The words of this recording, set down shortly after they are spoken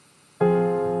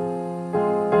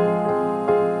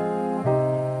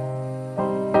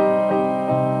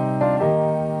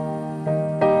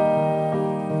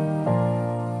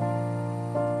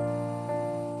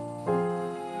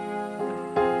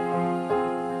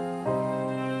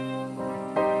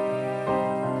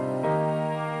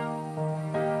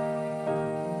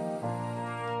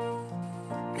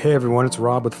Hey everyone, it's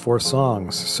Rob with Four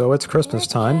Songs. So it's Christmas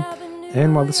time,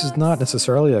 and while this is not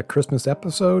necessarily a Christmas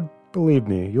episode, believe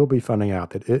me, you'll be finding out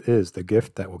that it is the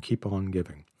gift that will keep on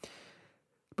giving.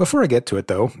 Before I get to it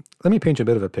though, let me paint you a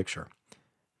bit of a picture.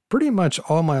 Pretty much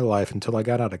all my life until I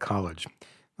got out of college,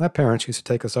 my parents used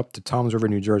to take us up to Toms River,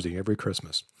 New Jersey every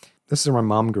Christmas. This is where my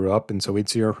mom grew up, and so we'd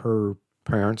see her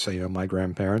parents, my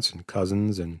grandparents and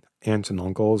cousins and aunts and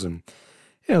uncles, and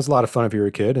it was a lot of fun if you were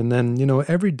a kid. And then,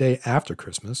 every day after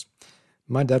Christmas,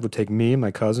 my dad would take me, my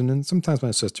cousin, and sometimes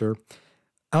my sister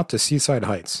out to Seaside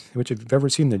Heights, which if you've ever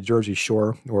seen the Jersey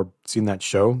Shore or seen that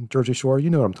show, Jersey Shore,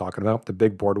 you know what I'm talking about. The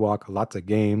big boardwalk, lots of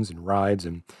games and rides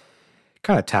and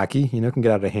kind of tacky, can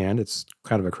get out of hand. It's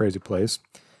kind of a crazy place.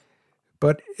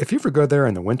 But if you ever go there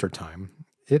in the wintertime,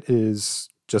 it is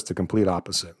just the complete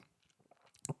opposite.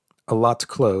 A lot's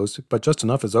closed, but just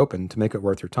enough is open to make it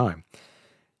worth your time.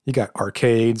 You got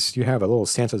arcades, you have a little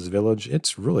Santa's Village.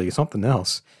 It's really something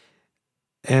else.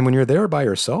 And when you're there by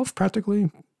yourself,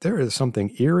 practically, there is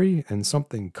something eerie and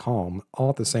something calm all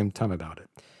at the same time about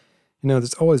it.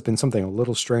 There's always been something a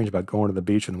little strange about going to the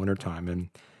beach in the wintertime.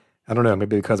 And I don't know,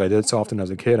 maybe because I did so often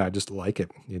as a kid, I just like it.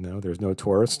 There's no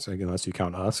tourists, unless you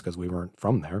count us because we weren't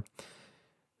from there.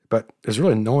 But there's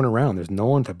really no one around. There's no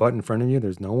one to butt in front of you.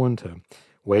 There's no one to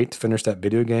wait to finish that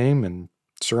video game. And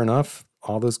sure enough,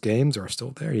 all those games are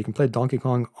still there. You can play Donkey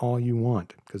Kong all you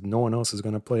want because no one else is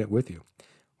going to play it with you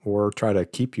or try to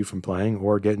keep you from playing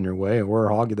or get in your way or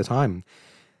hog you the time.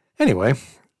 Anyway,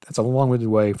 that's a long-winded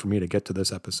way for me to get to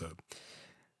this episode.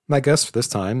 My guest for this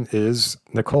time is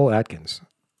Nicole Atkins.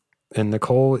 And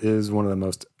Nicole is one of the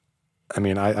most, I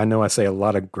know I say a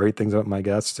lot of great things about my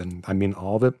guests, and I mean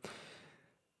all of it,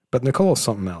 but Nicole is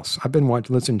something else. I've been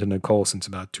listening to Nicole since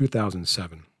about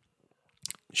 2007.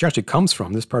 She actually comes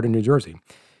from this part of New Jersey.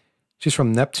 She's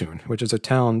from Neptune, which is a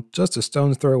town just a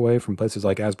stone's throw away from places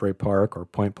like Asbury Park or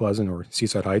Point Pleasant or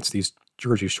Seaside Heights, these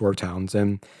Jersey Shore towns.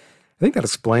 And I think that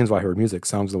explains why her music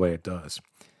sounds the way it does.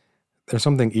 There's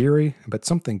something eerie, but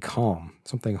something calm,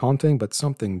 something haunting, but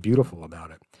something beautiful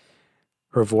about it.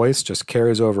 Her voice just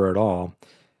carries over it all.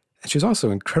 And she's also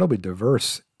incredibly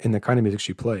diverse in the kind of music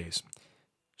she plays.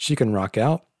 She can rock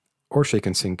out, or she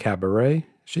can sing cabaret.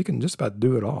 She can just about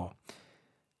do it all.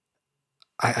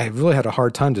 I really had a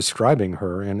hard time describing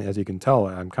her, and as you can tell,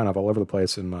 I'm kind of all over the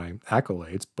place in my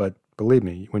accolades, but believe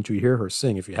me, when you hear her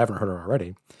sing, if you haven't heard her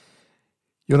already,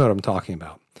 you'll know what I'm talking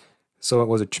about. So it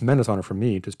was a tremendous honor for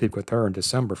me to speak with her in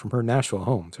December from her Nashville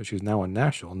home. So she's now in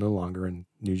Nashville, no longer in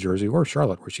New Jersey or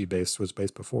Charlotte, where she was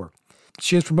based before.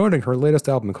 She is promoting her latest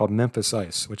album called Memphis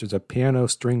Ice, which is a piano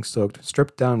string-soaked,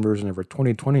 stripped-down version of her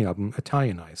 2020 album,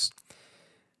 Italian Ice.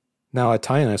 Now,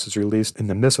 Italian Ice was released in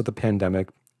the midst of the pandemic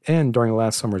and during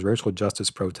last summer's racial justice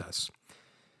protests.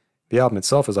 The album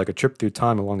itself is like a trip through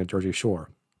time along the Jersey Shore.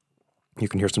 You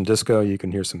can hear some disco, you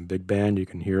can hear some big band, you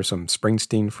can hear some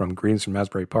Springsteen from Greens from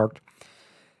Asbury Park.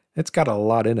 It's got a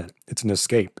lot in it. It's an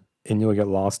escape, and you'll get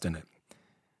lost in it.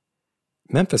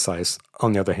 Memphis Ice,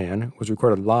 on the other hand, was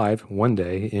recorded live one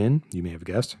day in, you may have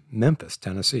guessed, Memphis,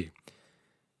 Tennessee.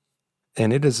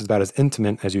 And it is about as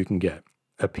intimate as you can get.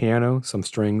 A piano, some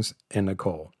strings, and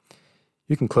Nicole.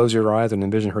 You can close your eyes and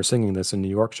envision her singing this in New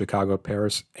York, Chicago,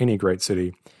 Paris, any great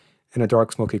city, in a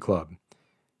dark, smoky club.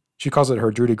 She calls it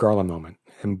her Judy Garland moment,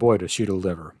 and boy, does she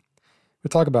deliver. We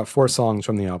talk about 4 songs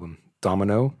from the album: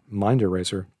 Domino, Mind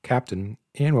Eraser, Captain,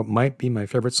 and what might be my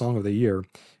favorite song of the year,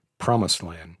 Promised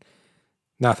Land.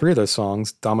 Now, 3 of those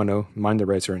songs, Domino, Mind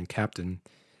Eraser, and Captain,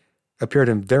 appeared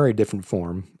in very different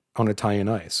form on Italian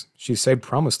Ice. She saved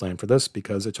Promised Land for this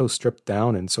because it's so stripped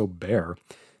down and so bare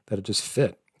that it just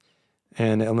fit.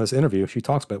 And in this interview, she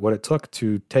talks about what it took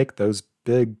to take those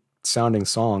big sounding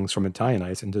songs from Italian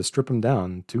Ice and to strip them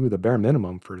down to the bare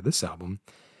minimum for this album.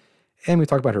 And we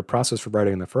talk about her process for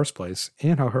writing in the first place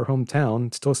and how her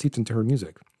hometown still seeps into her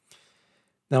music.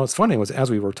 Now, what's funny was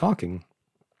as we were talking,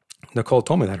 Nicole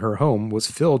told me that her home was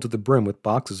filled to the brim with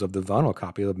boxes of the vinyl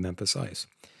copy of Memphis Ice.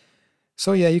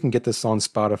 So yeah, you can get this on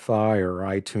Spotify or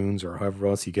iTunes or however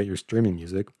else you get your streaming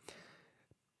music.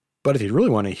 But if you really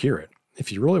want to hear it, if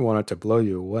you really want it to blow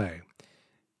you away,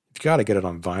 you've got to get it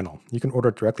on vinyl. You can order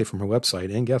it directly from her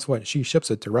website, and guess what? She ships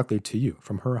it directly to you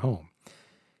from her home.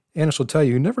 And she'll tell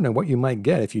you, you never know what you might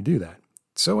get if you do that.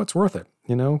 So it's worth it.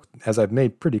 As I've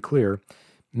made pretty clear,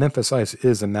 Memphis Ice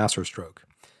is a masterstroke.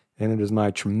 And it is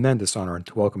my tremendous honor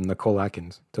to welcome Nicole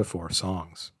Atkins to 4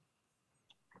 Songs.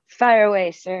 Fire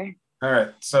away, sir. All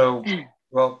right. So,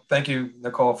 well, thank you,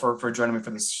 Nicole, for joining me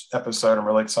for this episode. I'm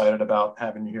really excited about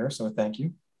having you here. So thank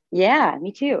you. Yeah,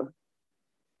 me too.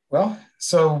 Well,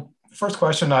 so the first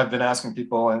question I've been asking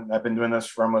people, and I've been doing this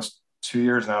for almost 2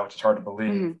 years now, which is hard to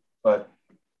believe, but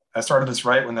I started this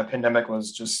right when the pandemic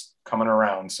was just coming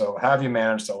around. So how have you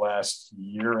managed the last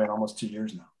year and almost 2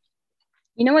 years now?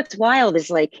 You know what's wild is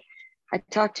like, I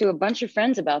talked to a bunch of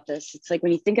friends about this. It's like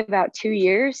when you think about 2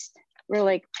 years, we're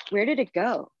like, where did it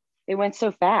go? It went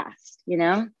so fast, you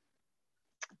know?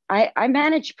 I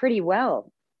managed pretty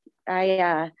well.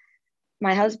 My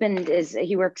husband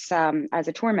he works as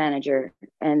a tour manager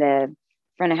and a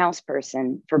front of house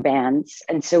person for bands.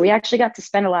 And so we actually got to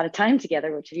spend a lot of time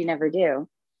together, which we never do.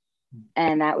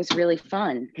 And that was really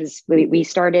fun because we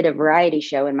started a variety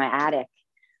show in my attic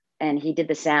and he did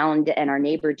the sound and our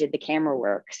neighbor did the camera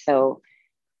work. So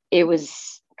it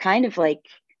was kind of like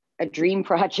a dream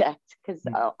project because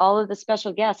all of the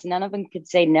special guests, none of them could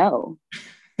say no.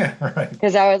 Right.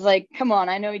 Because I was like, come on,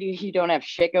 I know you don't have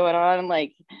shit going on.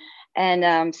 Like,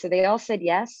 and so they all said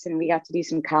yes. And we got to do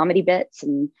some comedy bits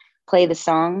and play the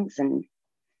songs. And,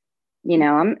 you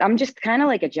know, I'm just kind of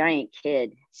like a giant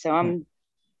kid. So I'm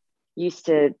used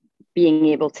to being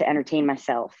able to entertain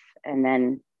myself. And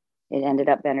then it ended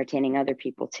up entertaining other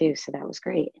people too. So that was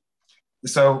great.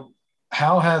 So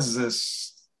how has it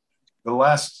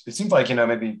seems like,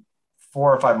 maybe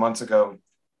 4 or 5 months ago,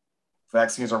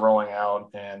 vaccines are rolling out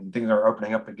and things are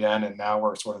opening up again. And now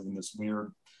we're sort of in this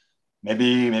weird,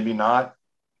 maybe not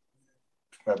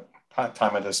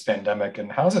time of this pandemic.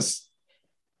 And how's this,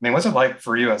 I mean, what's it like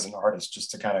for you as an artist,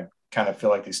 just to kind of feel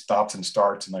like these stops and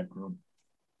starts and like, we're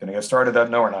going to get started,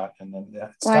 no, we're not. And then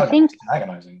it's well, I think,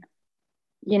 agonizing.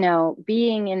 You know,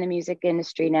 being in the music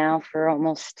industry now for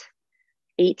almost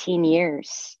 18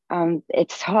 years,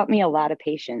 it's taught me a lot of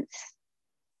patience.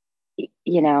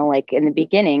 You know, like in the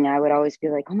beginning, I would always be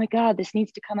like, oh my God, this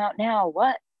needs to come out now.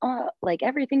 What? Like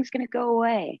everything's going to go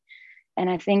away. And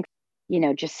I think, you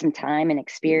know, just some time and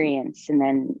experience. And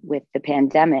then with the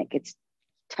pandemic, it's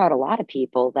taught a lot of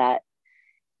people that,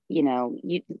 you know,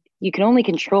 you can only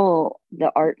control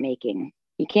the art making.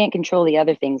 You can't control the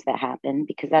other things that happen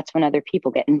because that's when other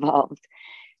people get involved.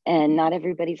 And not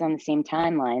everybody's on the same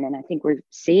timeline. And I think we're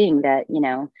seeing that, you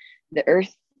know, the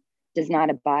earth does not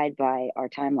abide by our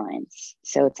timelines.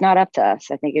 So it's not up to us.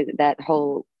 I think that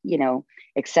whole, you know,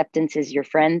 acceptance is your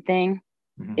friend thing.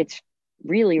 Mm-hmm. It's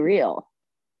really real.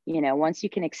 You know, once you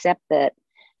can accept that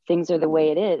things are the way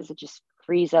it is, it just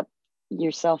frees up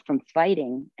yourself from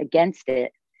fighting against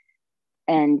it.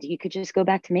 And you could just go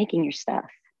back to making your stuff.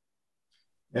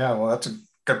 Yeah, well, that's a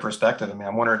good perspective. I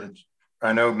mean,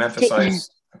 I know Memphis Ice.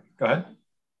 Go ahead.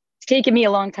 It's taken me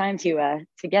a long time to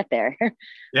get there.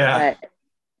 Yeah. But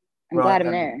I'm glad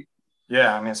I'm there.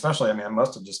 Yeah, I mean, especially, I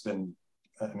must have just been,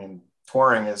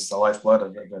 touring is the lifeblood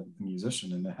of a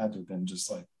musician, and it had to have been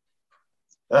just like,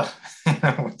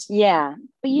 yeah.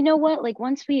 But you know what? Like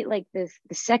once we, like the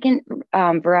second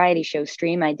variety show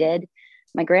stream I did,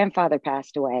 my grandfather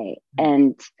passed away.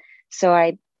 And so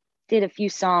I did a few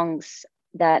songs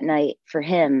that night for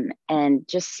him, and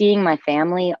just seeing my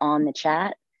family on the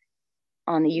chat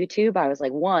on the YouTube, I was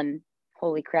like, one,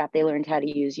 holy crap, they learned how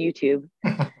to use YouTube.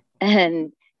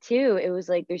 And two, it was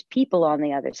like, there's people on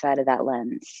the other side of that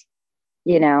lens,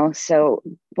 you know? So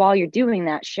while you're doing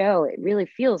that show, it really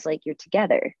feels like you're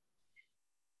together,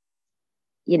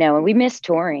 you know, and we missed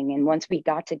touring. And once we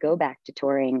got to go back to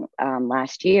touring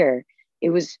last year, it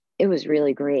was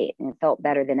really great and it felt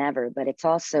better than ever. But it's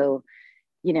also,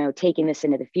 you know, taking this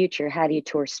into the future, how do you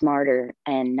tour smarter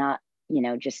and not, you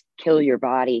know, just kill your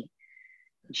body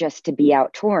just to be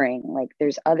out touring? Like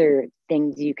there's other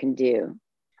things you can do.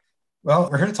 Well,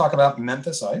 we're here to talk about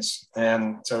Memphis Ice.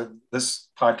 And so this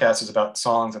podcast is about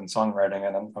songs and songwriting.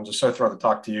 And I'm just so thrilled to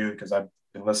talk to you because I've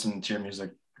been listening to your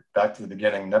music back to the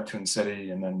beginning, Neptune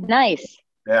City. And then nice.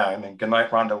 Yeah, I mean,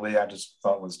 Goodnight Rhonda Lee, I just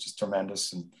thought was just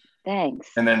tremendous. And thanks.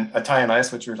 And then Italian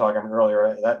Ice, which we were talking about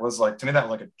earlier, that was like, to me, that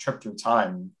was like a trip through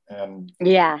time. And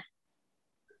yeah.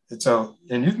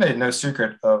 And you've made no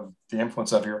secret of the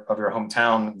influence of your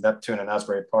hometown, Neptune and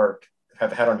Asbury Park,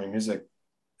 have had on your music.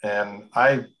 And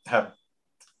I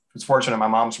was fortunate. My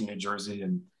mom's from New Jersey,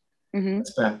 and I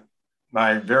spent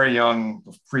my very young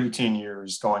pre-teen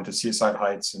years going to Seaside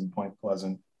Heights and Point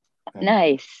Pleasant. And,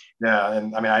 nice. Yeah,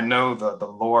 and I mean, I know the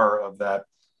lore of that.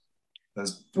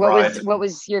 What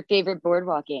was your favorite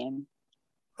boardwalk game?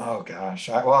 Oh gosh,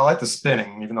 I like the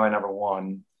spinning, even though I never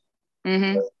won.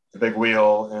 The big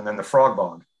wheel, and then the frog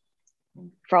bog.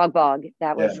 Frog bog,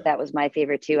 that was my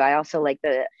favorite too. I also like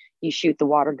you shoot the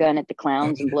water gun at the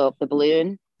clowns and blow up the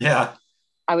balloon. Yeah,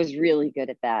 I was really good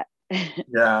at that.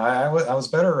 Yeah, I was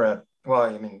better at. Well,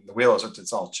 I mean, the wheel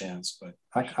it's all chance, but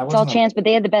it's all chance. But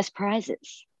they had the best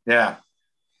prizes. Yeah.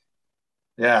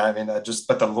 I mean,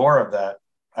 but the lore of that.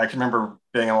 I can remember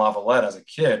being in Lavalette as a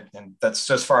kid, and that's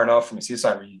just far enough from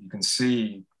Seaside where you can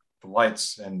see the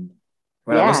lights, and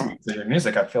when I Yeah. listen to your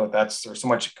music, I feel like there's so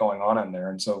much going on in there.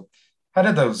 And so, how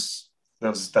did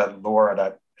that lore,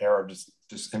 that era,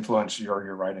 just influence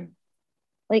your writing?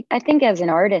 Like, I think as an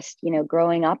artist,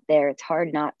 growing up there, it's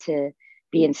hard not to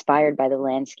be inspired by the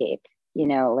landscape.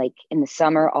 Like in the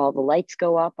summer, all the lights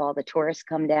go up, all the tourists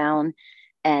come down,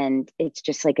 and it's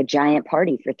just like a giant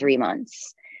party for 3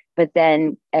 months. But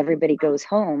then everybody goes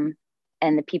home,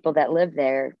 and the people that live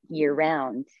there year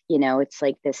round, it's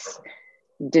like this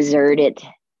deserted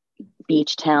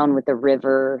beach town with a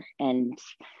river, and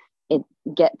it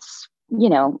gets,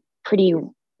 pretty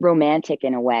romantic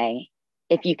in a way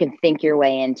if you can think your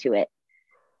way into it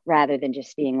rather than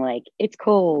just being like, it's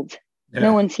cold, no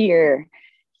Yeah. one's here.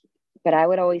 But I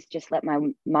would always just let my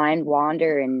mind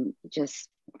wander and just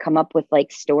come up with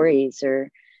like stories and,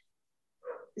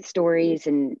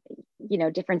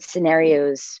 different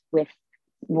scenarios with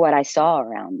what I saw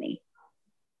around me.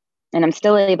 And I'm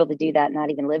still able to do that,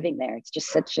 not even living there. It's just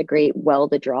such a great well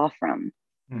to draw from.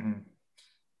 Hmm.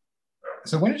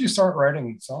 So when did you start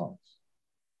writing songs?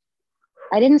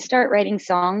 I didn't start writing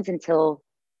songs until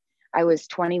I was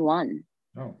 21.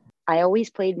 Oh. I always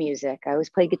played music. I always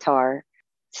played guitar,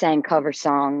 sang cover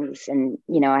songs, and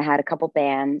I had a couple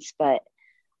bands, but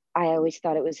I always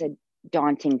thought it was a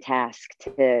daunting task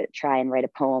to try and write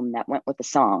a poem that went with the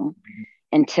song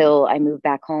until I moved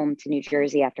back home to New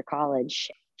Jersey after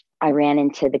college. I ran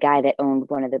into the guy that owned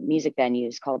one of the music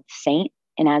venues called Saint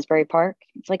in Asbury Park.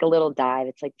 It's like a little dive.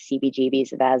 It's like the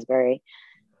CBGBs of Asbury.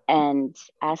 And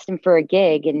asked him for a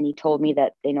gig, and he told me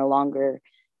that they no longer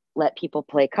let people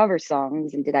play cover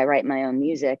songs, and did I write my own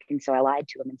music? And so I lied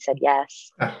to him and said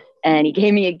yes. And he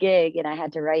gave me a gig, and I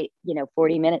had to write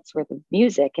 40 minutes worth of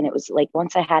music. And it was like,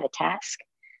 once I had a task,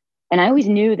 and I always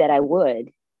knew that I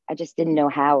would, I just didn't know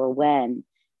how or when.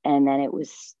 And then it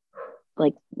was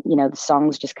like, the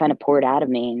songs just kind of poured out of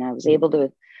me, and I was able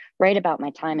to write about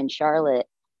my time in Charlotte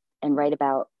and write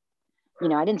about,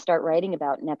 I didn't start writing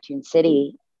about Neptune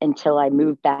City until I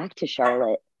moved back to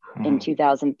Charlotte in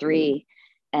 2003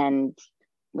 and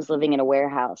was living in a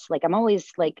warehouse. Like, I'm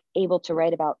always like able to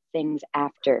write about things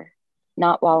after,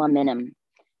 not while I'm in them.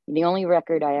 The only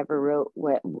record I ever wrote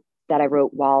that I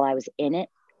wrote while I was in it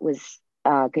was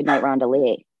Goodnight Rhonda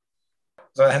Lee.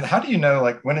 So, and how do you know,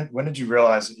 like, when did you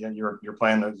realize that you're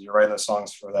playing you're writing those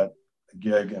songs for that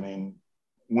gig? I mean,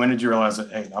 when did you realize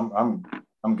that, hey,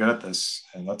 I'm good at this,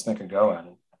 and let's make a go at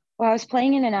it? Well, I was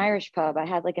playing in an Irish pub. I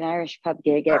had like an Irish pub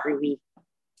gig every week.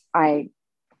 I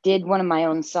did one of my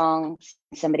own songs.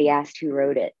 Somebody asked who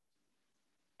wrote it,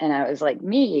 and I was like,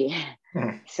 me.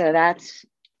 So that's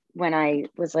when I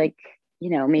was like,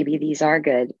 maybe these are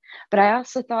good. But I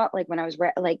also thought, like, when I was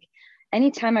like,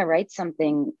 anytime I write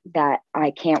something that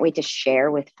I can't wait to share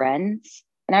with friends,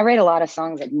 and I write a lot of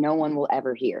songs that no one will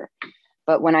ever hear.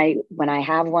 But when I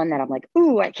have one that I'm like,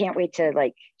 ooh, I can't wait to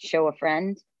like show a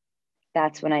friend,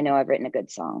 that's when I know I've written a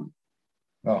good song.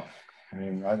 Well, I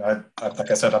mean, like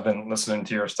I said, I've been listening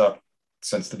to your stuff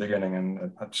since the beginning,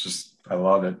 and I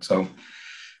love it. So, um,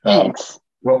 Thanks.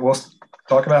 we'll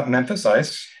talk about Memphis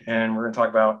Ice, and we're going to talk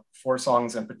about four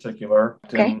songs in particular: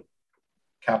 Okay.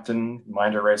 Captain,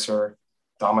 Mind Eraser,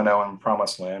 Domino, and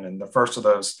Promised Land. And the first of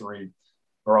those three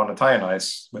are on Italian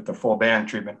Ice with the full band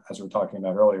treatment, as we were talking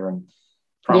about earlier. And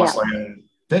Yeah. Promised Land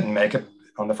didn't make it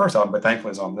on the first album, but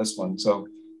thankfully is on this one. So,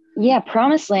 Yeah.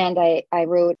 Promised Land, I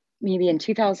wrote maybe in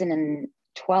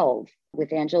 2012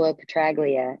 with Angelo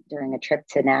Petraglia during a trip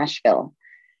to Nashville.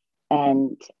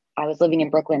 And I was living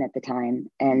in Brooklyn at the time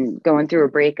and going through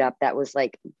a breakup that was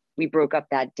like, we broke up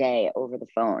that day over the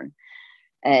phone.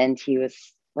 And he was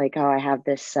like, oh, I have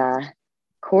this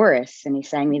chorus. And he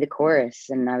sang me the chorus.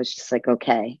 And I was just like,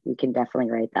 okay, we can definitely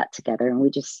write that together. And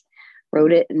we just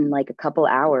wrote it in like a couple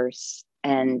hours.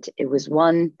 And it was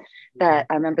one that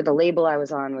I remember the label I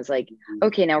was on was like,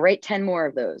 okay, now write 10 more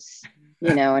of those,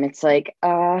 and it's like,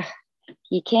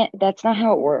 you can't, that's not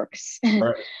how it works.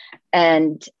 right.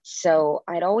 And so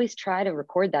I'd always try to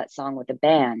record that song with a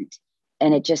band,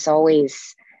 and it just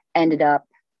always ended up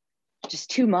just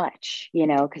too much,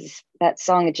 because that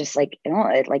song, it just like,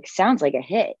 it like sounds like a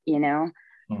hit,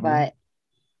 but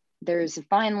there's a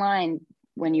fine line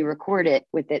when you record it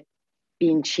with it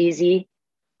being cheesy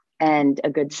and a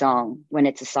good song when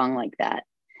it's a song like that.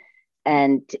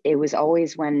 And it was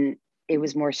always when it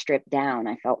was more stripped down,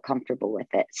 I felt comfortable with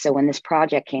it. So when this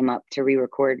project came up to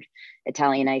re-record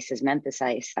Italian Ice's Memphis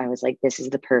Ice, I was like, this is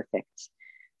the perfect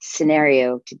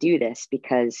scenario to do this,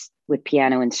 because with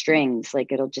piano and strings,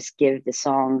 like, it'll just give the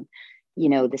song,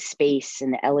 the space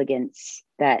and the elegance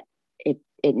that it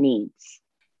needs.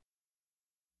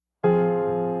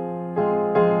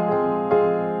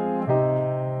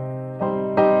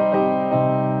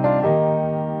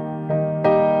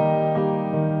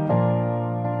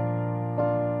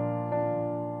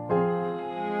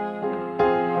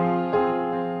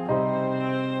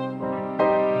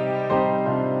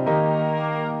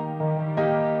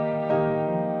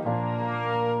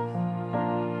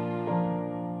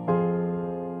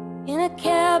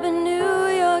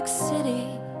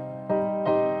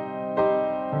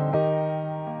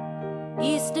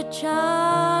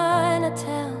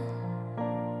 Chinatown.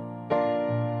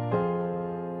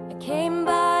 I came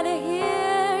by to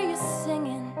hear you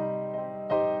singing,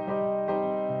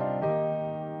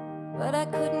 but I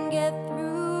couldn't get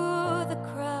through the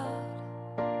crowd.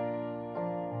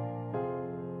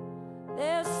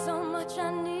 There's so much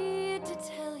I need to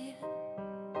tell you.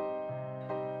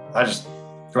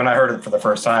 When I heard it for the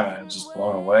first time, I was just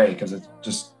blown away because it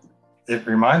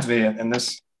reminds me, and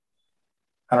this,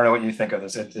 I don't know what you think of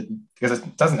this, because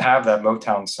it doesn't have that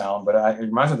Motown sound, but it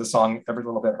reminds me of the song "Every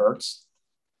Little Bit Hurts."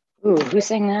 Ooh, who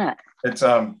sang that? It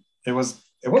was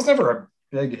never a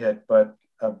big hit, but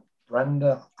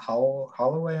Brenda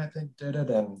Holloway, I think, did it,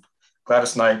 and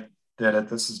Gladys Knight did it.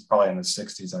 This is probably in the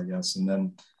 '60s, I guess. And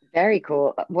then Very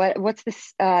cool. What's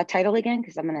this title again?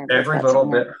 Because I'm gonna "Every Little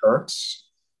Bit Hurts."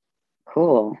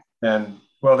 Cool. And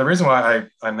well, the reason why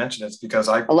I mentioned it is because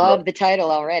I love the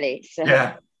title already. So.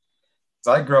 Yeah.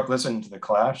 So I grew up listening to The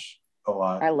Clash a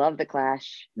lot. I love The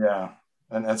Clash. Yeah.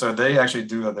 And so they actually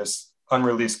do this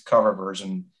unreleased cover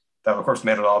version that, of course,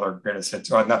 made it all their greatest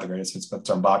hits. Well, not the greatest hits, but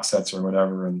some box sets or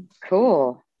whatever. And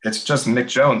cool. It's just Mick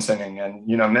Jones singing. And,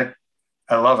 Mick,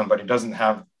 I love him, but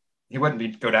he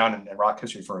wouldn't go down in rock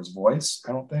history for his voice,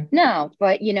 I don't think. No,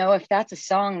 but, if that's a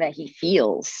song that he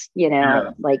feels,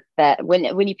 like that,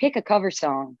 when you pick a cover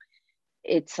song,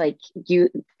 it's like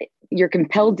you're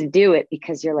compelled to do it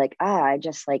because you're like,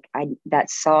 that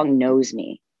song knows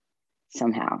me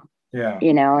somehow. Yeah.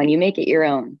 And you make it your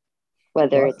own,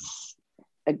 whether it's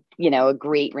a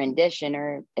great rendition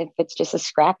or if it's just a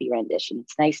scrappy rendition.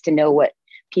 It's nice to know what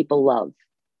people love.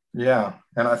 Yeah.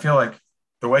 And I feel like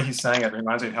the way he sang it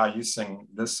reminds me of how you sing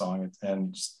this song.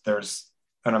 And there's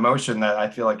an emotion that I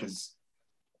feel like it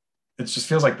just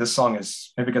feels like this song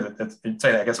is, maybe because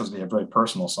I guess it would be a very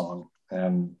personal song.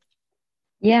 And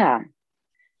yeah,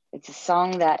 it's a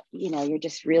song that, you're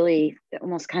just really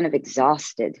almost kind of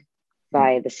exhausted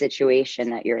by the situation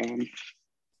that you're in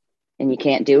and you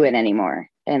can't do it anymore.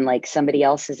 And like somebody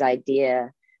else's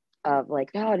idea of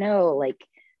like, oh no, like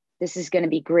this is going to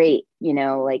be great.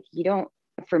 Like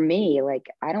for me, like,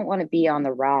 I don't want to be on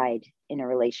the ride in a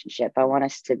relationship. I want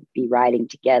us to be riding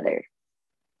together.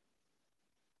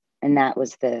 And that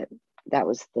was the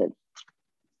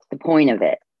point of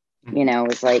it. It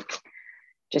was like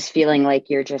just feeling like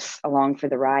you're just along for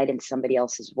the ride in somebody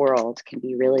else's world can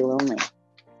be really lonely.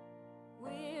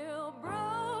 We're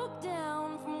broke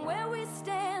down from where we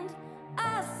stand.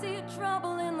 I see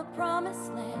trouble in the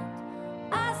promised land.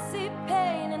 I see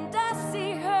pain and I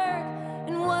see hurt.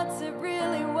 And what's it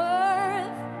really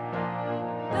worth?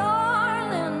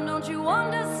 Darling, don't you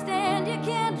understand? You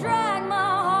can't drag my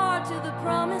heart to the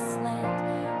promised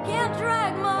land. Can't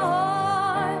drag my heart.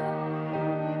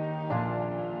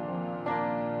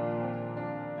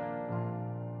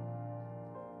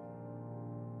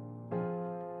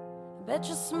 Bet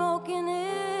you're smoking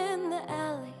in the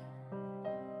alley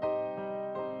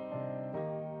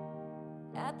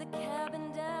at the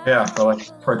cabin down. Yeah, but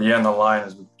like toward the end, the line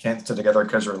is, "We can't stay together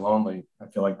because you're lonely." I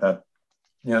feel like that,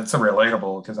 it's so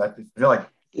relatable because I feel like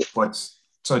what's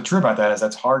so true about that is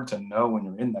that's hard to know when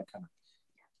you're in that kind of.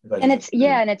 And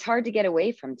it's hard to get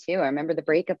away from too. I remember the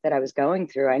breakup that I was going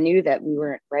through. I knew that we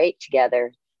weren't right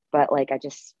together, but like I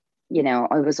just,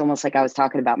 it was almost like I was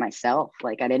talking about myself.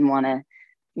 Like I didn't want to,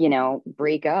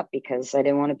 break up because I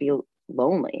didn't want to be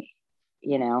lonely,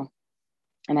 and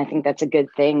I think that's a good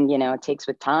thing, it takes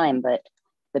with time, but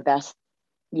the best,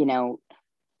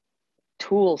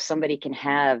 tool somebody can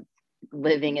have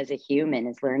living as a human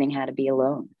is learning how to be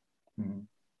alone. Mm-hmm.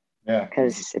 Yeah.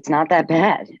 Because it's not that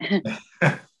bad.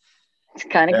 It's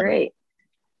kind of great.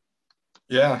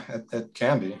 Yeah, it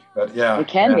can be, but yeah. It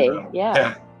can be,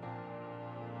 yeah.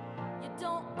 You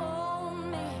don't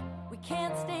own me. We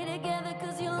can't stay together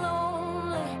because you're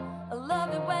lonely. I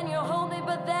love it when you hold me,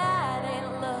 but that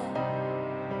ain't love.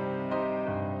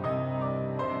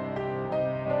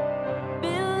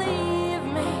 Believe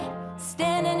me,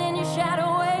 standing in your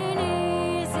shadow ain't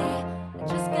easy. I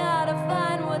just gotta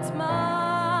find what's mine.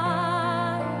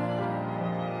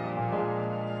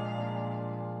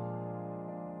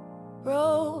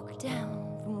 Broke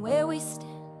down from where we stand,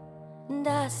 and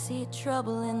I see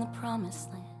trouble in the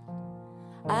promised land.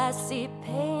 I see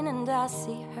pain and I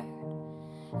see hurt,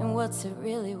 and what's it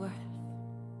really worth?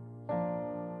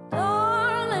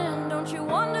 Darling, don't you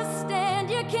understand?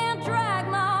 You can't drag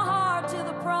my heart to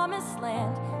the promised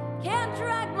land. Can't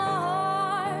drag my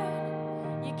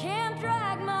heart. You can't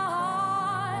drag my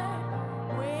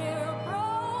heart. We're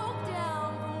broke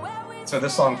down from where we So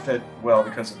this song fit well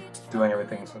because of doing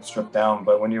everything so stripped down,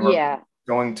 but when you were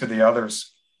going to the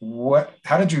others,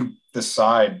 how did you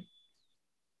decide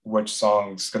which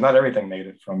songs, because not everything made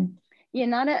it from.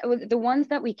 Yeah, the ones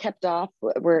that we kept off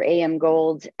were AM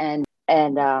Gold and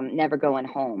Never Going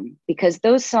Home, because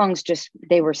those songs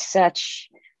they were such,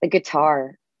 the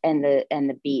guitar and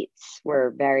the beats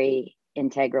were very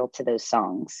integral to those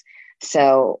songs.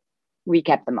 So we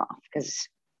kept them off because,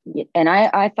 and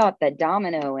I thought that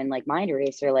Domino and like Mind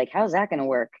Eraser, like, how's that going to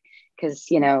work? Because,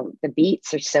 the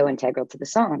beats are so integral to the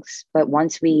songs. But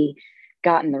once we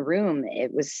got in the room,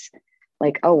 it was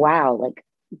like, oh, wow, like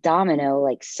Domino,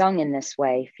 like sung in this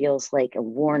way feels like a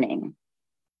warning.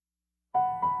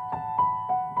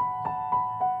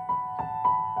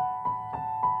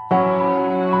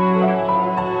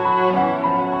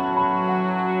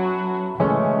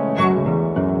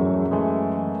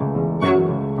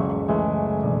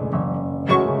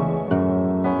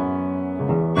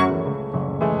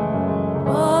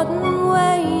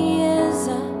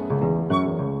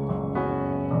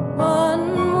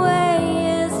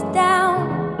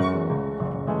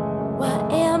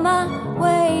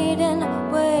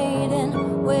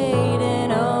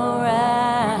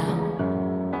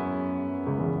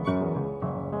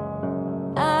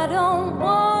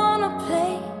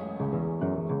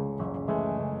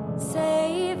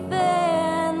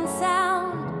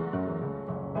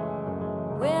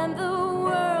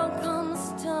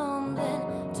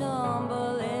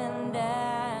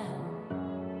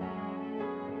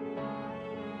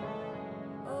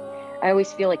 I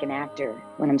always feel like an actor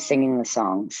when I'm singing the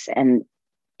songs. And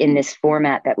in this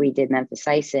format that we did Memphis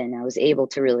Ice in, I was able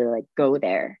to really like go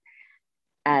there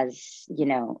as,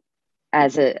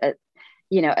 as a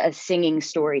singing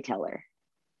storyteller.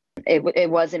 It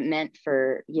wasn't meant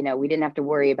for, we didn't have to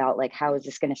worry about like, how is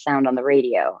this going to sound on the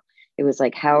radio? It was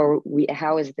like, how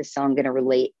is this song going to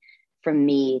relate from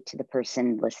me to the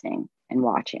person listening and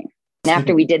watching? And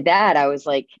after we did that, I was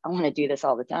like, I want to do this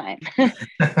all the time.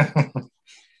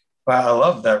 Well, I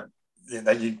love that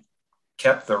you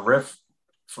kept the riff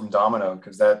from Domino,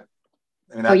 because that's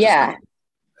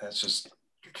just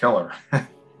killer.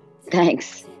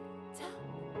 Thanks.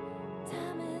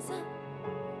 Time is up.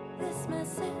 This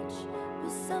message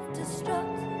was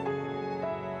self-destruct.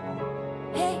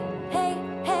 Hey, hey,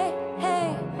 hey,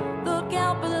 hey, look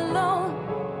out below.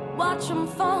 Watch them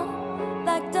fall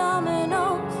like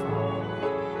dominoes.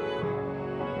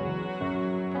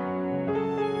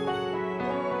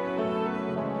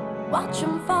 Watch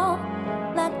them fall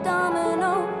like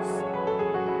dominoes.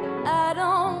 I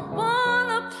don't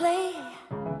wanna play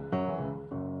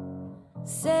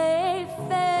safe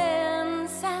and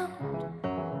sound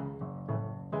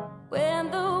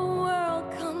when the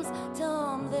world comes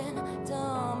tumbling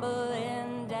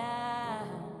down.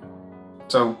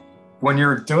 So when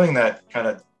you're doing that, kind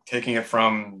of taking it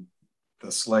from the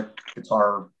slick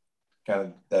guitar, kind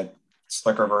of that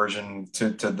slicker version to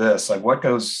this, like what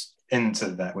goes into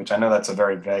that, which I know that's a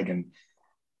very vague and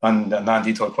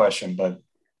non-detailed question, but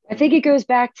I think it goes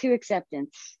back to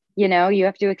acceptance. You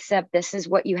have to accept this is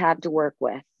what you have to work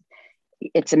with.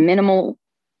 It's a minimal,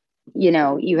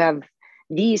 you have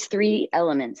these 3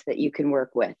 elements that you can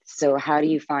work with. So how do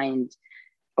you find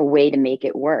a way to make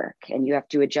it work? And you have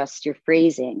to adjust your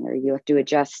phrasing, or you have to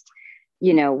adjust,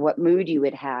 what mood you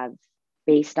would have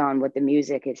based on what the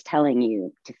music is telling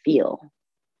you to feel.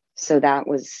 So that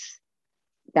was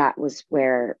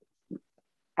where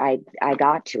I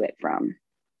got to it from.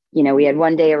 We had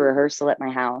one day a rehearsal at my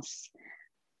house,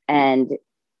 and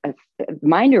a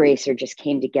Mind Eraser just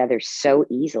came together so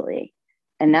easily.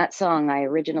 And that song I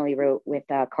originally wrote with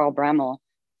Carl Bremmel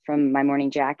from My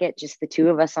Morning Jacket, just the 2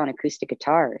 of us on acoustic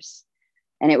guitars.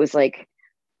 And it was like,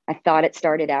 I thought it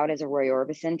started out as a Roy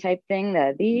Orbison type thing,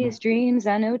 these dreams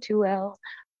I know too well.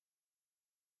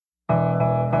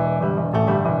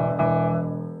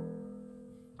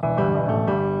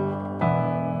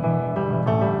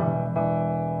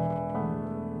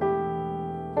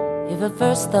 If a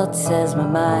first thought says my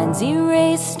mind's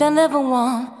erased, I never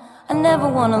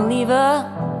want to leave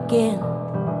again.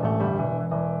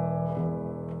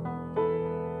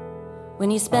 When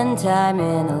you spend time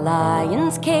in a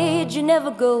lion's cage, you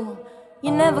never go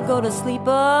to sleep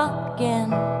again.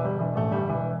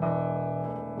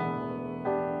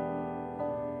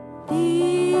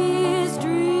 These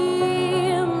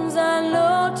dreams I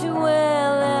know too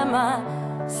well, am I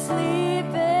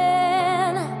sleeping?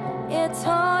 It's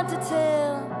hard to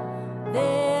tell.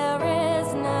 There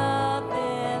is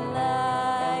nothing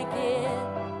like it.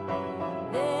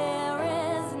 There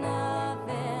is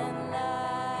nothing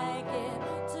like it.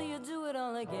 Till you do it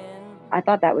all again. I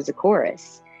thought that was a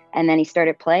chorus. And then he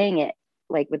started playing it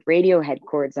like with Radiohead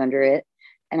chords under it.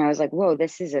 And I was like, whoa,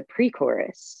 this is a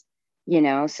pre-chorus.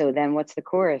 So then what's the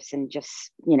chorus? And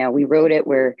just, we wrote it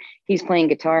where he's playing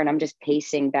guitar and I'm just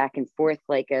pacing back and forth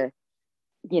like a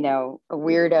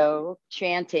weirdo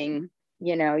chanting.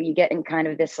 You get in kind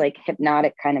of this like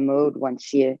hypnotic kind of mode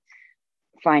once you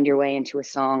find your way into a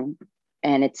song,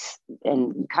 and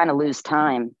you kind of lose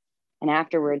time. And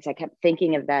afterwards I kept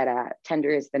thinking of that Tender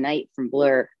Is the Night from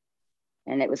Blur.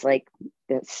 And it was like,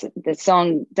 the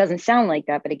song doesn't sound like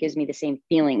that, but it gives me the same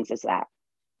feelings as that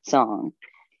song.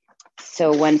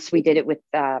 So once we did it with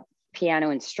piano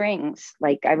and strings,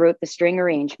 like I wrote the string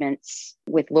arrangements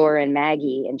with Laura and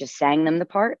Maggie and just sang them the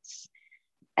parts.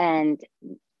 And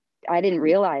I didn't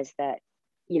realize that,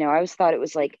 I always thought it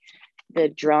was like the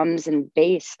drums and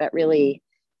bass that really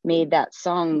made that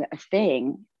song a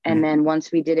thing. And then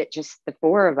once we did it, just the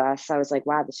four of us, I was like,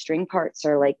 wow, the string parts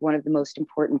are like one of the most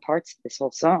important parts of this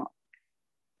whole song.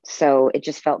 So it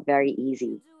just felt very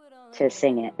easy to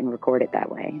sing it and record it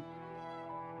that way.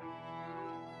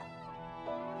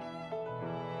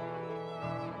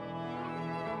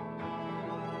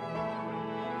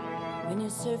 When you're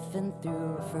surfing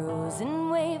through a frozen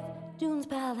wave, dunes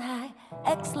piled high,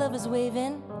 ex-lovers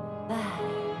waving by.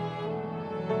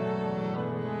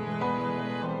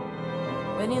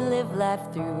 When you live life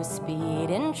through a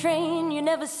speeding train, you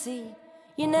never see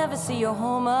your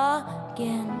home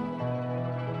again.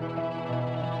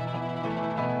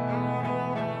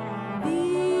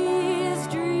 These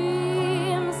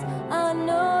dreams I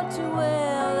know too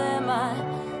well. Am I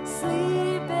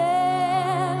sleeping?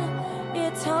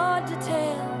 It's hard to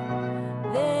tell.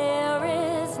 There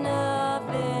is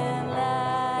nothing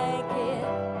like it.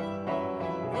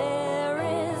 There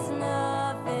is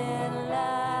nothing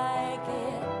like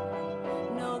it.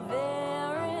 No,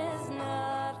 there is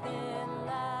nothing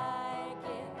like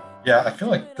it. Yeah, I feel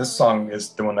like this song is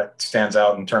the one that stands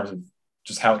out in terms of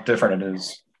just how different it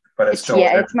is. But it's still,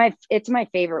 it's my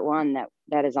favorite one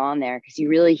that is on there, because you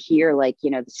really hear like,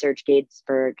 the Serge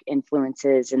Gainsbourg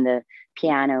influences and the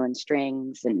piano and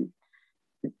strings and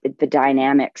the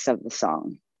dynamics of the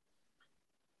song.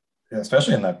 Yeah,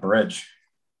 especially in that bridge.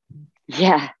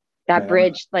 Yeah, that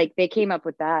bridge, like they came up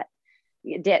with that.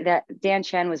 Dan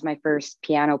Chen was my first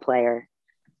piano player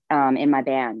in my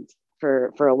band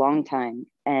for a long time,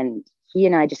 and he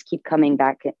and I just keep coming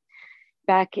back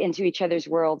into each other's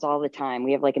worlds all the time.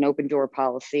 We have like an open door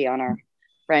policy on our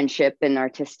friendship and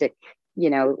artistic,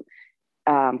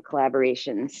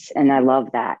 collaborations, and I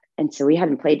love that. And so we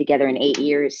hadn't played together in 8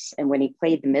 years, and when he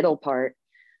played the middle part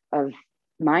of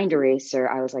Mind Eraser,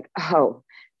 I was like, oh,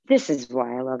 this is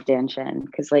why I love Dan Chen,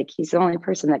 because like he's the only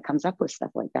person that comes up with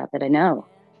stuff like that I know.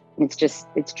 And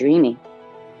it's dreamy.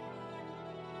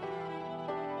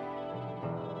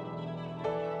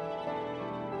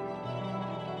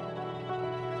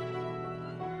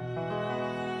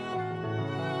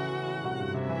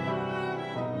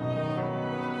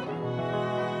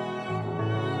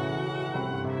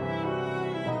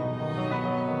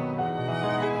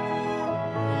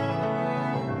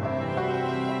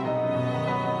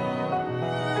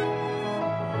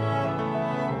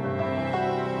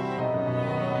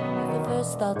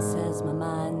 Thought says my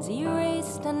mind's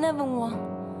erased. I never want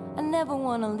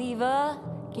to leave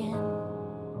again.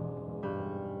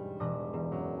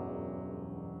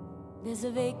 There's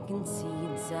a vacancy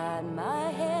inside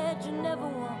my head. You never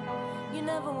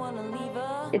want to leave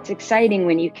again. It's exciting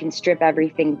when you can strip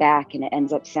everything back and it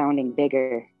ends up sounding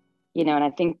bigger, and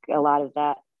I think a lot of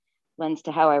that lends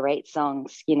to how I write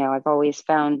songs. I've always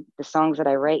found the songs that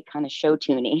I write kind of show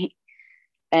tuney,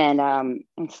 and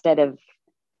instead of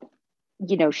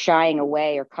shying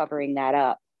away or covering that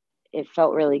up, it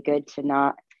felt really good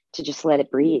to just let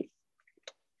it breathe.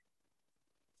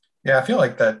 Yeah, I feel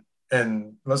like that,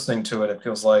 and listening to it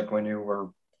feels like when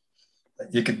you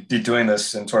could be doing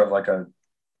this in sort of like a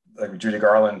Judy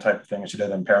Garland type of thing that she did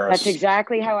in Paris. That's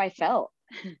exactly how I felt.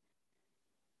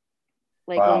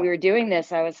 Like wow. When we were doing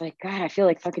this, I was like, God, I feel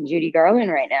like fucking Judy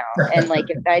Garland right now. And like,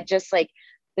 if I just like,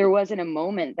 there wasn't a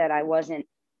moment that I wasn't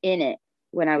in it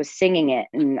when I was singing it.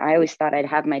 And I always thought I'd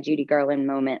have my Judy Garland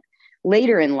moment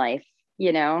later in life,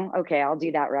 okay, I'll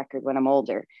do that record when I'm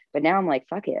older. But now I'm like,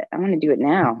 fuck it. I'm going to do it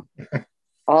now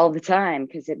all the time,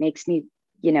 because it makes me,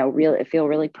 feel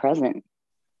really present.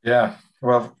 Yeah.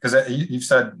 Well, because you've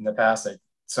said in the past that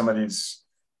some of these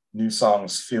new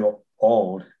songs feel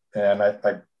old. And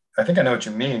I think I know what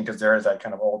you mean, because there is that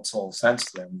kind of old soul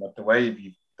sense to them. But the way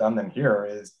you've done them here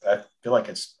is, I feel like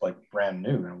it's like brand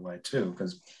new in a way too,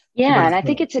 because yeah, and I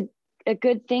think it's a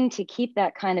good thing to keep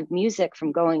that kind of music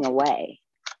from going away,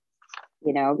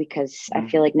 because I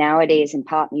feel like nowadays in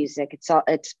pop music,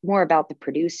 it's more about the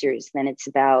producers than it's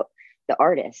about the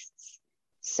artists.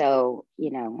 So,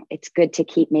 it's good to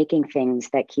keep making things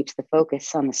that keeps the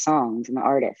focus on the songs and the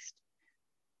artist.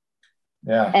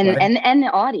 Yeah. And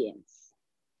the audience.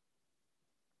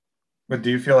 But do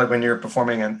you feel like when you're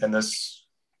performing in this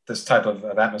type of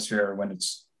atmosphere, when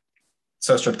it's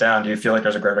so stripped down, do you feel like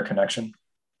there's a greater connection?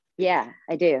 Yeah,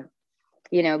 I do.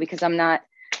 Because I'm not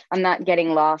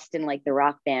getting lost in like the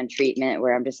rock band treatment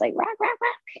where I'm just like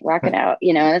rocking out,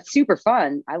 and it's super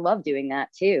fun. I love doing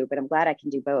that too, but I'm glad I can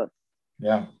do both.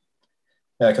 Yeah.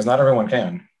 Because not everyone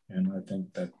can. And I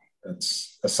think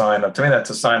that's a sign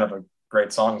of a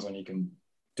great song is when you can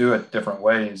do it different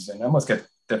ways and almost get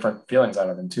different feelings out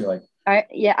of them too. Like,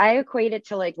 I equate it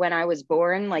to like when I was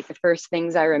born, like the first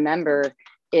things I remember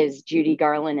is Judy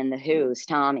Garland and the Who's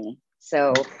Tommy.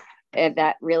 So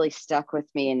that really stuck with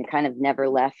me and kind of never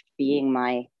left being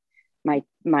my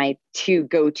two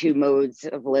go-to modes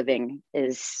of living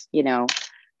is,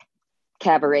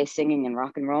 cabaret singing and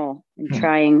rock and roll, and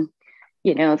trying,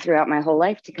 throughout my whole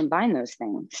life to combine those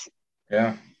things.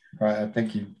 Yeah. I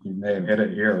think you may have hit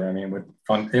it here. I mean, with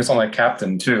fun, it's on like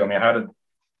Captain too. I mean, how did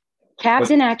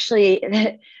Captain actually,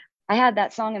 I had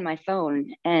that song in my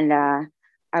phone, and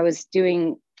I was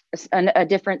doing a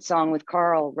different song with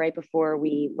Carl right before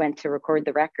we went to record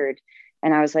the record.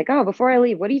 And I was like, oh, before I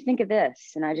leave, what do you think of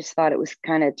this? And I just thought it was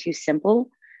kind of too simple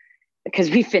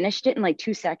because we finished it in like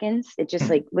 2 seconds. It just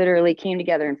like literally came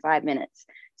together in 5 minutes.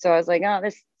 So I was like, oh,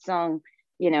 this song,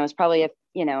 is probably a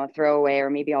throwaway,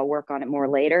 or maybe I'll work on it more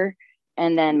later.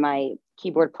 And then my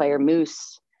keyboard player,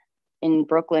 Moose in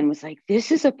Brooklyn, was like,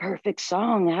 this is a perfect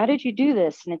song. How did you do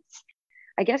this? And it's,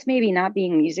 I guess maybe not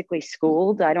being musically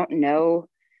schooled. I don't know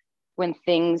when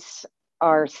things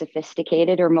are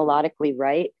sophisticated or melodically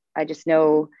right. I just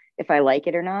know if I like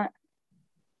it or not.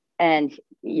 And,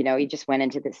 he just went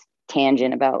into this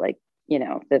tangent about like,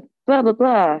 the blah, blah,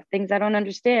 blah, things I don't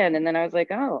understand. And then I was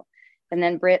like, oh. And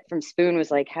then Britt from Spoon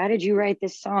was like, how did you write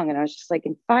this song? And I was just like,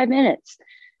 in 5 minutes.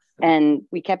 And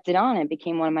we kept it on. It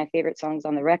became one of my favorite songs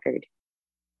on the record.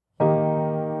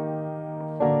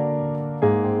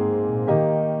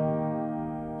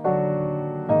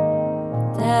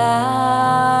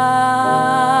 Down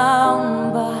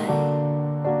by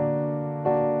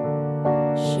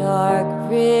Shark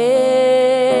River,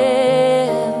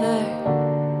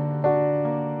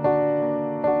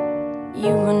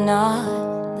 you were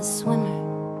not the swimmer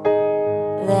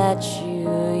that you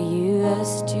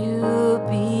used to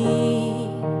be.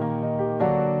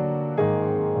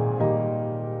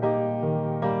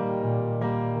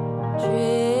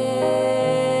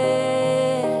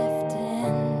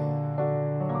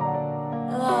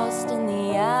 Lost in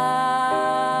the outlet.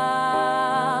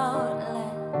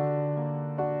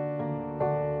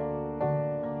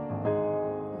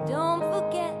 Don't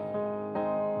forget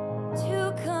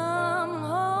to come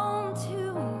home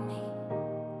to me.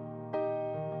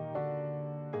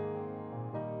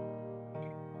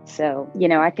 So,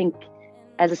 I think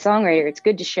as a songwriter, it's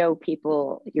good to show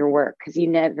people your work, because you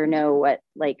never know what,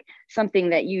 like, something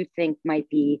that you think might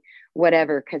be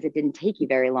whatever because it didn't take you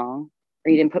very long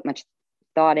or you didn't put much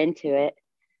thought into it,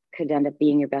 could end up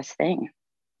being your best thing.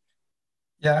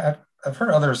 Yeah, I've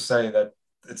heard others say that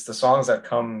it's the songs that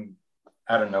come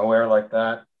out of nowhere like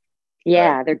that.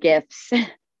 Yeah, they're gifts.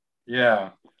 Yeah.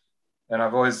 And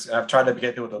I've tried to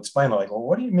get people to explain, like, well,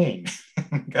 what do you mean?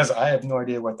 Because I have no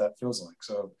idea what that feels like.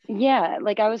 So yeah,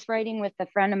 like I was writing with a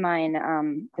friend of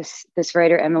mine, this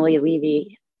writer, Emily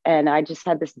Levy, and I just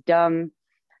had this dumb,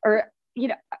 or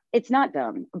it's not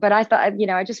dumb, but I thought,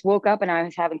 I just woke up and I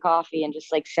was having coffee and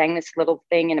just like sang this little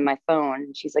thing into my phone.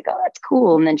 And she's like, oh, that's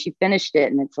cool. And then she finished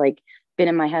it and it's like been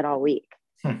in my head all week.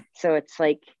 So it's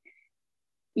like,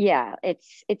 yeah,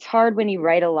 it's hard when you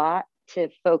write a lot to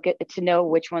focus, to know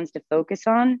which ones to focus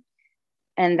on.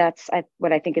 And that's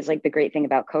what I think is like the great thing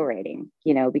about co-writing,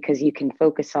 because you can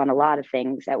focus on a lot of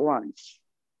things at once.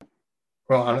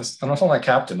 Well, on a song like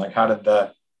Captain, like how did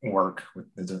that work?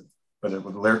 Was it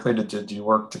lyrically? Did you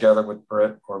work together with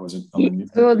Britt, or was it on the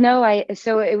music? Well, no,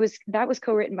 that was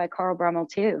co-written by Carl Brummel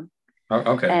too. Oh,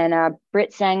 okay. And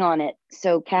Britt sang on it.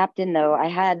 So Captain, though, I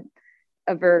had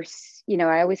a verse,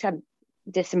 I always have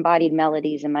disembodied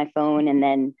melodies in my phone, and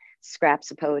then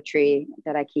scraps of poetry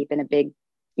that I keep in a big,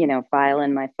 file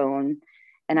in my phone.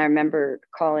 And I remember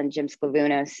calling Jim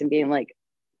Sclavunos and being like,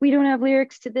 we don't have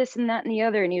lyrics to this and that and the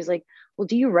other. And he was like, well,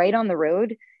 do you write on the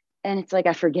road? And it's like,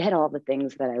 I forget all the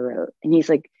things that I wrote. And he's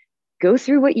like, go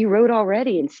through what you wrote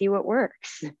already and see what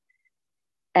works.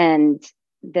 And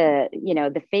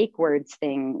the fake words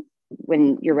thing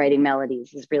when you're writing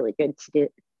melodies is really good to do.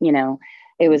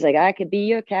 It was like, I could be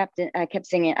your captain. I kept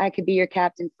singing, I could be your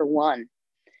captain for one.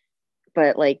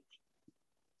 But like,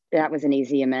 that was an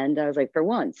easy amend. I was like, for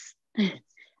once.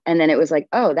 And then it was like,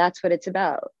 oh, that's what it's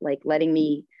about. Like letting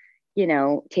me,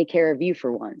 take care of you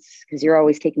for once, because you're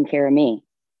always taking care of me.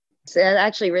 So I've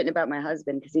actually written about my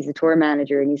husband because he's a tour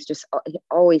manager and he's just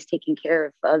always taking care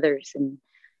of others. And,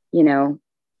 he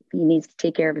needs to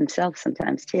take care of himself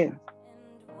sometimes too.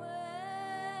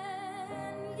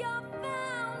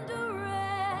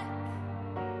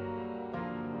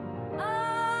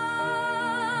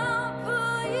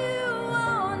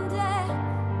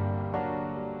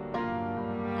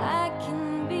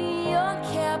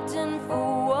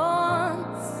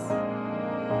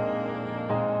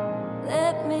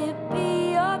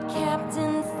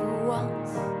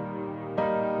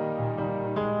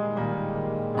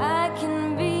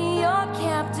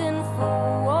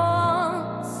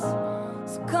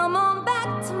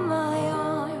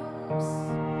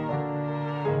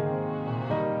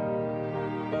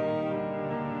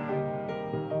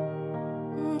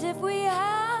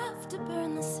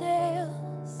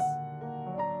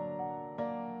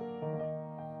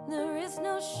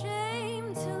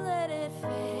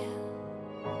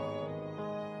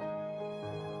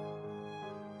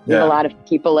 We have a lot of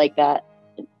people like that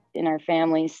in our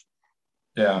families.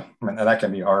 Yeah, and that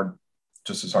can be hard,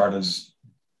 just as hard as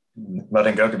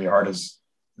letting go can be hard as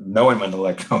knowing when to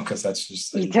let go, because that's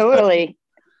just totally,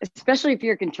 especially if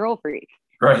you're a control freak.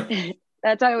 Right.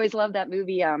 That's why I always love that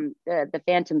movie, the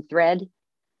Phantom Thread,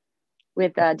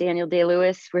 with Daniel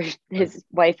Day-Lewis, where his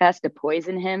wife has to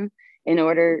poison him in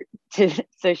order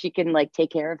so she can like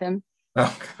take care of him.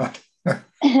 Oh God.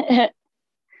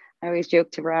 I always joke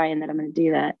to Ryan that I'm going to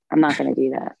do that. I'm not going to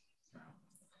do that.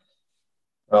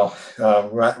 Well,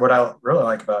 what I really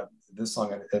like about this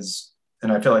song is,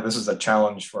 and I feel like this is a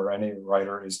challenge for any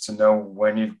writer, is to know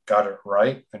when you got it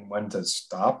right and when to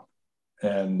stop.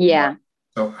 And yeah.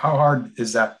 So how hard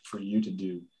is that for you to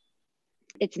do?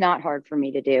 It's not hard for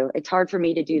me to do. It's hard for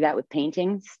me to do that with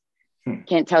paintings.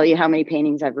 Can't tell you how many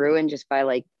paintings I've ruined just by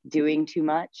like doing too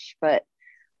much. But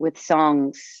with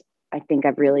songs, I think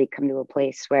I've really come to a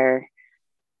place where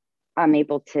I'm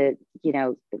able to,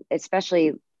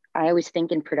 especially I always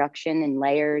think in production and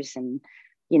layers. And,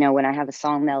 when I have a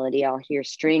song melody, I'll hear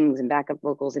strings and backup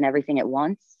vocals and everything at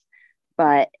once.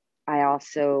 But I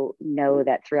also know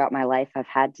that throughout my life, I've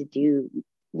had to do,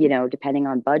 depending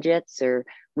on budgets or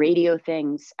radio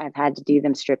things, I've had to do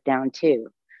them stripped down too.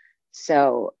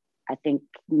 So I think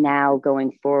now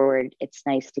going forward, it's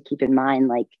nice to keep in mind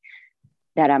like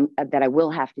that I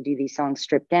will have to do these songs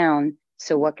stripped down.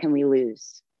 So what can we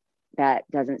lose that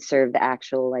doesn't serve the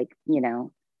actual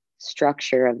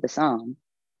structure of the song?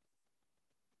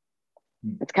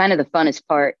 It's kind of the funnest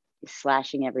part,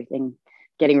 slashing everything,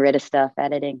 getting rid of stuff,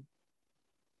 editing.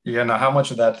 Yeah. Now, how much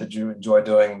of that did you enjoy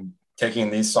doing, taking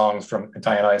these songs from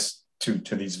Italian Ice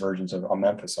to these versions of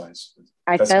Memphis Ice?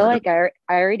 I felt like I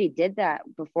already did that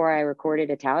before I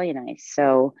recorded Italian Ice.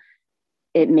 So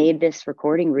it made this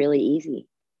recording really easy.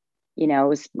 It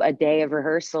was a day of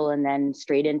rehearsal and then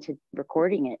straight into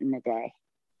recording it in a day.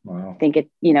 Wow. I think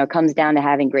it, comes down to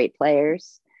having great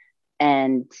players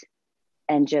and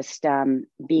just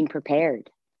being prepared.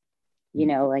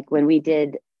 Like when we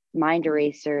did Mind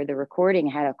Eraser, the recording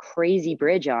had a crazy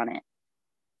bridge on it,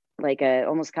 like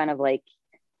almost kind of like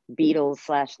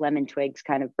Beatles / Lemon Twigs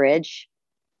kind of bridge.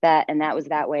 That was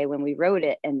that way when we wrote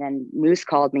it. And then Moose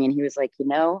called me and he was like,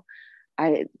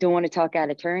 I don't want to talk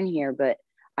out of turn here, but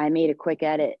I made a quick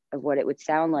edit of what it would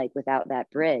sound like without that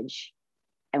bridge.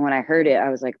 And when I heard it, I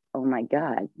was like, oh my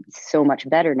God, it's so much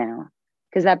better now.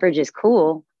 Because that bridge is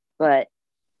cool, but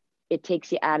it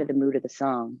takes you out of the mood of the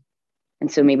song.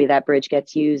 And so maybe that bridge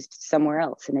gets used somewhere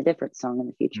else in a different song in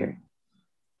the future.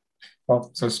 Well,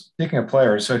 so speaking of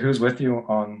players, so who's with you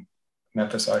on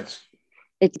Memphis Ice?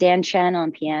 It's Dan Chen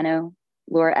on piano,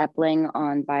 Laura Epling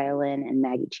on violin, and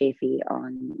Maggie Chafee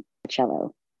on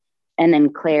cello. And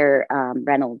then Claire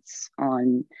Reynolds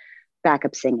on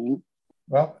backup singing.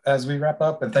 Well, as we wrap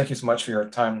up, and thank you so much for your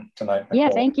time tonight, Nicole. Yeah,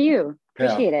 thank you.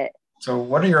 Appreciate it. So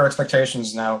what are your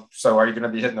expectations now? So are you going to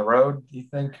be hitting the road, do you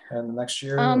think, in the next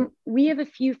year? We have a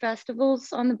few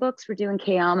festivals on the books. We're doing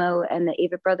Kayamo and the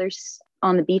Avett Brothers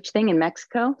on the beach thing in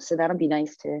Mexico. So that'll be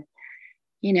nice to,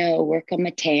 work on my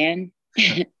tan,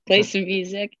 play some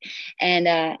music. And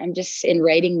I'm just in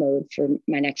writing mode for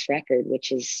my next record,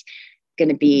 which is going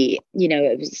to be,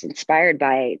 it was inspired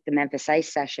by the Memphis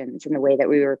Ice sessions and the way that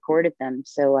we recorded them.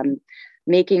 So I'm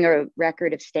making a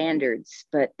record of standards,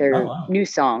 but they're new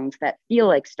songs that feel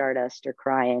like Stardust or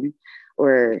Crying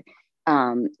or,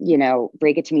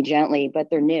 Break It To Me Gently, but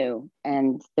they're new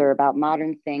and they're about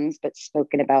modern things, but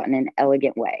spoken about in an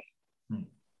elegant way.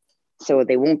 So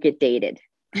they won't get dated.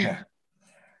 Yeah.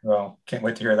 Well, can't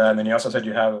wait to hear that. And then you also said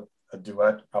you have a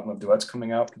album of duets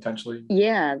coming out potentially.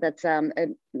 Yeah, that's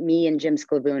me and Jim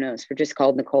Sclavunos. We're just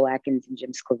called Nicole Atkins and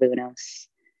Jim Sclavunos.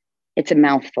 It's a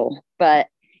mouthful, but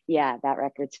yeah, that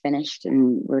record's finished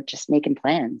and we're just making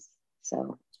plans.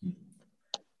 So.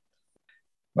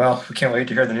 Well, we can't wait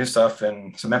to hear the new stuff.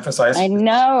 And so Memphis Ice. I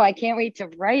know. I can't wait to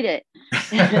write it.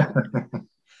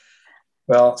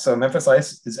 Well, so Memphis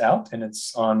Ice is out and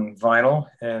it's on vinyl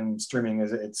and streaming.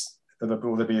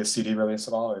 Will there be a CD release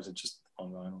at all, or is it just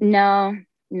on vinyl?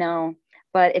 No.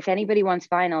 But if anybody wants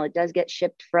vinyl, it does get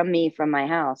shipped from me from my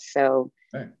house. So,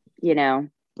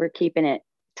 we're keeping it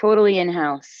totally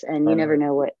in-house, and you never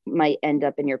know what might end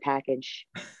up in your package.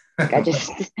 Like I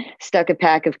just stuck a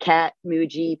pack of Cat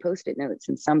Muji Post-it notes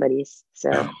in somebody's.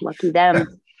 So lucky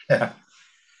them. Yeah.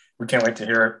 We can't wait to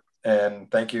hear it. And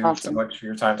thank you so much for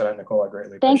your time tonight, Nicole. I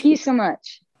greatly appreciate it. Thank you so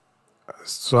much.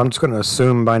 So I'm just going to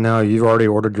assume by now you've already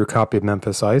ordered your copy of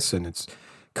Memphis Ice and it's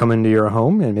coming to your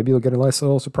home, and maybe you'll get a nice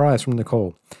little surprise from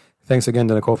Nicole. Thanks again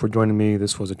to Nicole for joining me.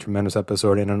 This was a tremendous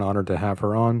episode and an honor to have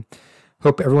her on.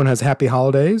 Hope everyone has happy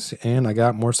holidays, and I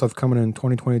got more stuff coming in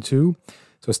 2022.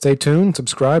 So stay tuned,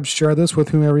 subscribe, share this with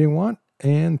whomever you want,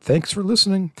 and thanks for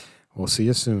listening. We'll see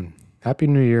you soon. Happy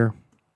New Year.